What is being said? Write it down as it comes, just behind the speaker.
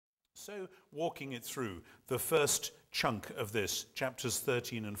so walking it through, the first chunk of this, chapters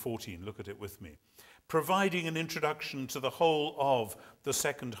 13 and 14, look at it with me, providing an introduction to the whole of the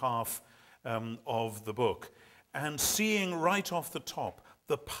second half of the book, and seeing right off the top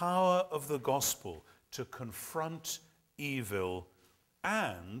the power of the gospel to confront evil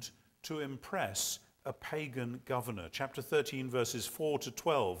and to impress a pagan governor. Chapter 13, verses 4 to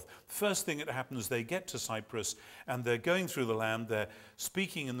 12. First thing that happens, they get to Cyprus and they're going through the land, they're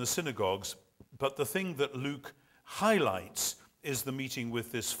speaking in the synagogues, but the thing that Luke highlights is the meeting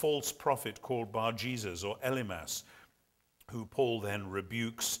with this false prophet called Bar-Jesus or Elymas, who Paul then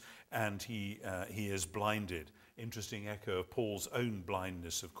rebukes, and he is blinded. Interesting echo of Paul's own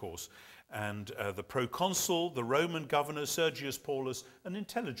blindness, of course. And the proconsul, the Roman governor, Sergius Paulus, an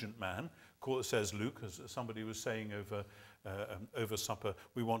intelligent man, says Luke, as somebody was saying over supper,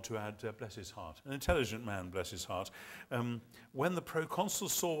 we want to add, bless his heart. An intelligent man, bless his heart. When the proconsul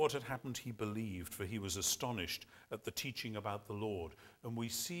saw what had happened, he believed, for he was astonished at the teaching about the Lord. And we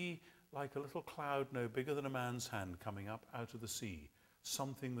see, like a little cloud no bigger than a man's hand coming up out of the sea,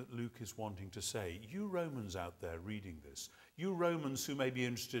 something that Luke is wanting to say. You Romans out there reading this, you Romans who may be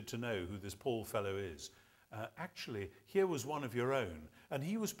interested to know who this Paul fellow is, actually, here was one of your own, and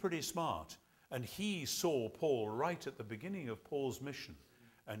he was pretty smart, and he saw Paul right at the beginning of Paul's mission,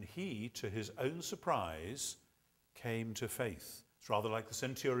 and he, to his own surprise, came to faith. It's rather like the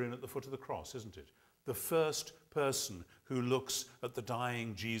centurion at the foot of the cross, isn't it? The first person who looks at the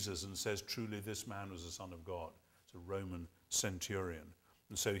dying Jesus and says, truly this man was the Son of God. It's a Roman centurion.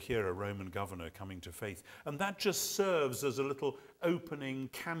 And so here a Roman governor coming to faith. And that just serves as a little opening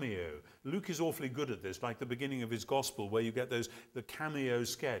cameo. Luke is awfully good at this, like the beginning of his gospel, where you get the cameo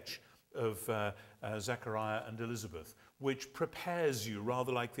sketch of Zechariah and Elizabeth, which prepares you,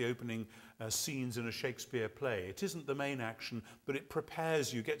 rather like the opening scenes in a Shakespeare play. It isn't the main action, but it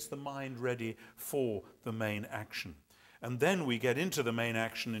prepares you, gets the mind ready for the main action. And then we get into the main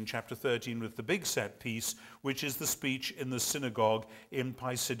action in chapter 13 with the big set piece, which is the speech in the synagogue in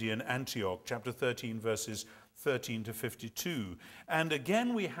Pisidian Antioch, chapter 13, verses 13 to 52. And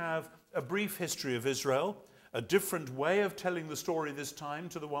again, we have a brief history of Israel, a different way of telling the story this time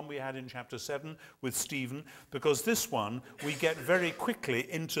to the one we had in chapter 7 with Stephen, because this one we get very quickly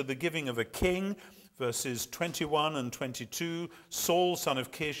into the giving of a king, verses 21 and 22, Saul, son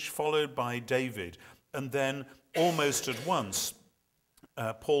of Kish, followed by David. And then almost at once,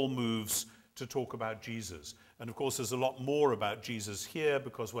 Paul moves to talk about Jesus. And of course, there's a lot more about Jesus here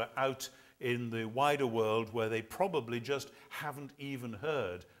because we're out in the wider world where they probably just haven't even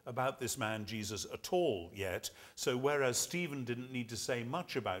heard about this man Jesus at all yet. So whereas Stephen didn't need to say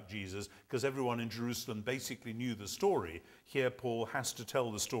much about Jesus because everyone in Jerusalem basically knew the story, here Paul has to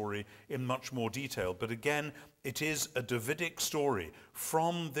tell the story in much more detail. But again, it is a Davidic story.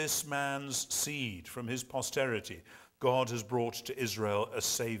 From this man's seed, from his posterity, God has brought to Israel a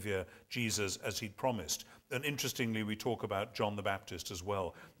Savior, Jesus, as he'd promised. And interestingly, we talk about John the Baptist as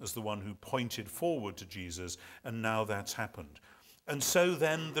well as the one who pointed forward to Jesus, and now that's happened. And so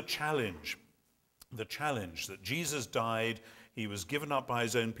then the challenge that Jesus died, he was given up by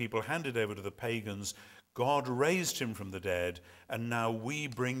his own people, handed over to the pagans, God raised him from the dead, and now we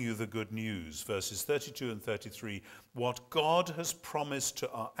bring you the good news. Verses 32 and 33, what God has promised to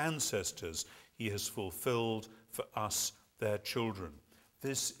our ancestors, he has fulfilled for us, their children.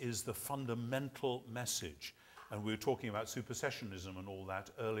 This is the fundamental message. And we were talking about supersessionism and all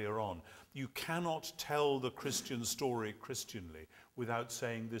that earlier on. You cannot tell the Christian story Christianly without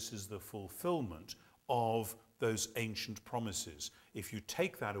saying this is the fulfillment of those ancient promises. If you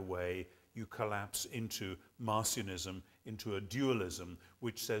take that away, you collapse into Marcionism, into a dualism,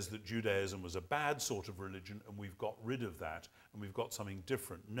 which says that Judaism was a bad sort of religion and we've got rid of that and we've got something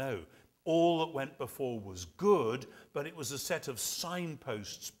different. No. All that went before was good, but it was a set of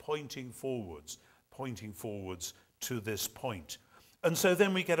signposts pointing forwards to this point. And so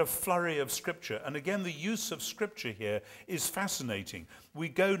then we get a flurry of scripture. And again, the use of scripture here is fascinating. We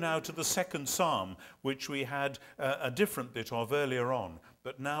go now to the second psalm, which we had a different bit of earlier on.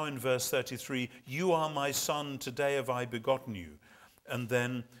 But now in verse 33, you are my son, today have I begotten you. And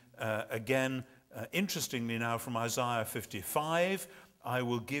then again, interestingly now from Isaiah 55, I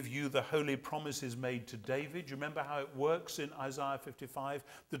will give you the holy promises made to David. You remember how it works in Isaiah 55?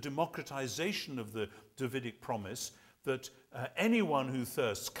 The democratization of the Davidic promise that anyone who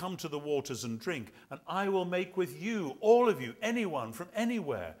thirsts, come to the waters and drink, and I will make with you, all of you, anyone from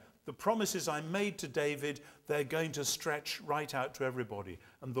anywhere. The promises I made to David, they're going to stretch right out to everybody.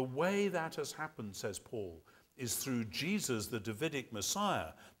 And the way that has happened, says Paul, is through Jesus, the Davidic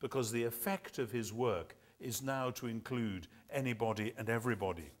Messiah, because the effect of his work is now to include anybody and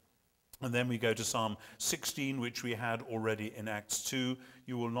everybody. And then we go to Psalm 16, which we had already in Acts 2.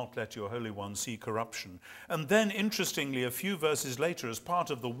 You will not let your Holy One see corruption. And then, interestingly, a few verses later, as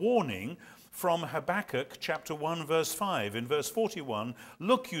part of the warning from Habakkuk chapter 1, verse 5. In verse 41,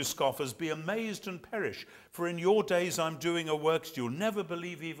 look, you scoffers, be amazed and perish, for in your days I'm doing a work you'll never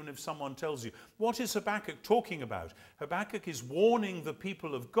believe even if someone tells you. What is Habakkuk talking about? Habakkuk is warning the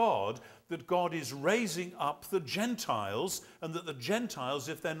people of God that God is raising up the Gentiles, and that the Gentiles,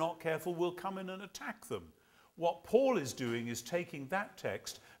 if they're not careful, will come in and attack them. What Paul is doing is taking that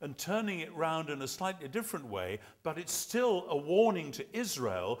text and turning it round in a slightly different way, but it's still a warning to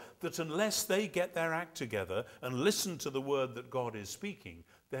Israel that unless they get their act together and listen to the word that God is speaking,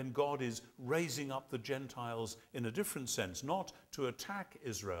 then God is raising up the Gentiles in a different sense, not to attack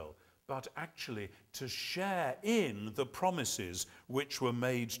Israel, but actually to share in the promises which were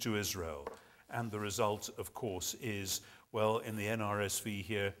made to Israel. And the result, of course, is, well, in the NRSV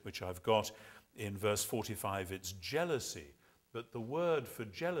here, which I've got, in verse 45, it's jealousy. But the word for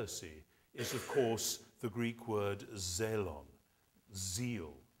jealousy is, of course, the Greek word zelon,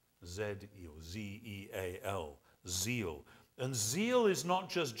 zeal, Z-E-Z-E-A-L, zeal. And zeal is not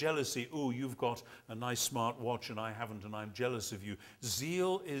just jealousy, oh, you've got a nice smart watch and I haven't and I'm jealous of you.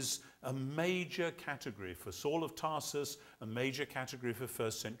 Zeal is a major category for Saul of Tarsus, a major category for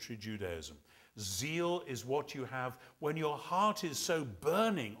first century Judaism. Zeal is what you have when your heart is so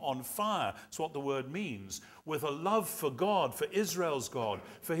burning on fire, that's what the word means, with a love for God, for Israel's God,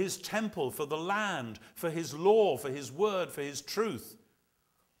 for his temple, for the land, for his law, for his word, for his truth,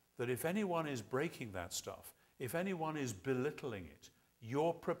 that if anyone is breaking that stuff, if anyone is belittling it,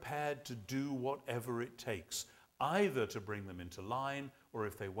 you're prepared to do whatever it takes, either to bring them into line, or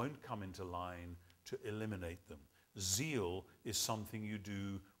if they won't come into line, to eliminate them. Zeal is something you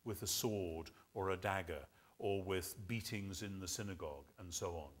do with a sword or a dagger, or with beatings in the synagogue, and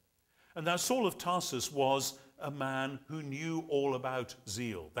so on. And now Saul of Tarsus was a man who knew all about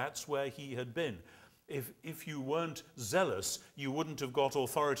zeal. That's where he had been. If you weren't zealous, you wouldn't have got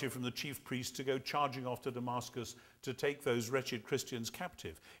authority from the chief priest to go charging off to Damascus to take those wretched Christians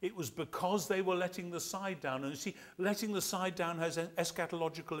captive. It was because they were letting the side down. And you see, letting the side down has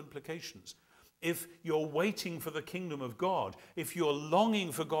eschatological implications. If you're waiting for the kingdom of God, if you're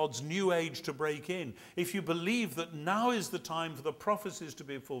longing for God's new age to break in, if you believe that now is the time for the prophecies to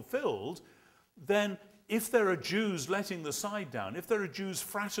be fulfilled, then if there are Jews letting the side down, if there are Jews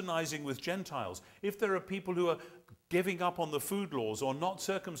fraternizing with Gentiles, if there are people who are giving up on the food laws or not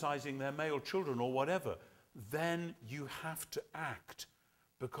circumcising their male children or whatever, then you have to act.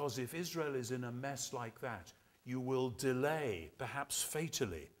 Because if Israel is in a mess like that, you will delay, perhaps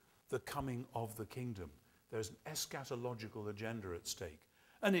fatally, the coming of the kingdom. There's an eschatological agenda at stake.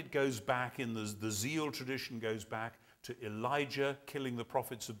 And it goes back in the zeal tradition goes back to Elijah killing the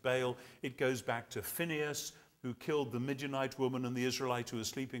prophets of Baal. It goes back to Phinehas, who killed the Midianite woman and the Israelite who was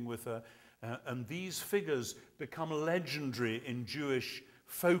sleeping with her. And these figures become legendary in Jewish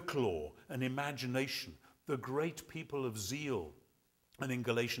folklore and imagination. The great people of zeal. And in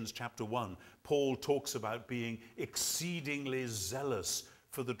Galatians chapter 1, Paul talks about being exceedingly zealous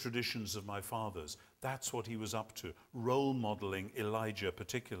for the traditions of my fathers. That's what he was up to, role modeling Elijah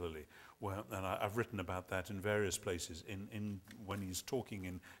particularly. Well, and I've written about that in various places when he's talking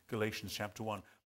in Galatians chapter 1.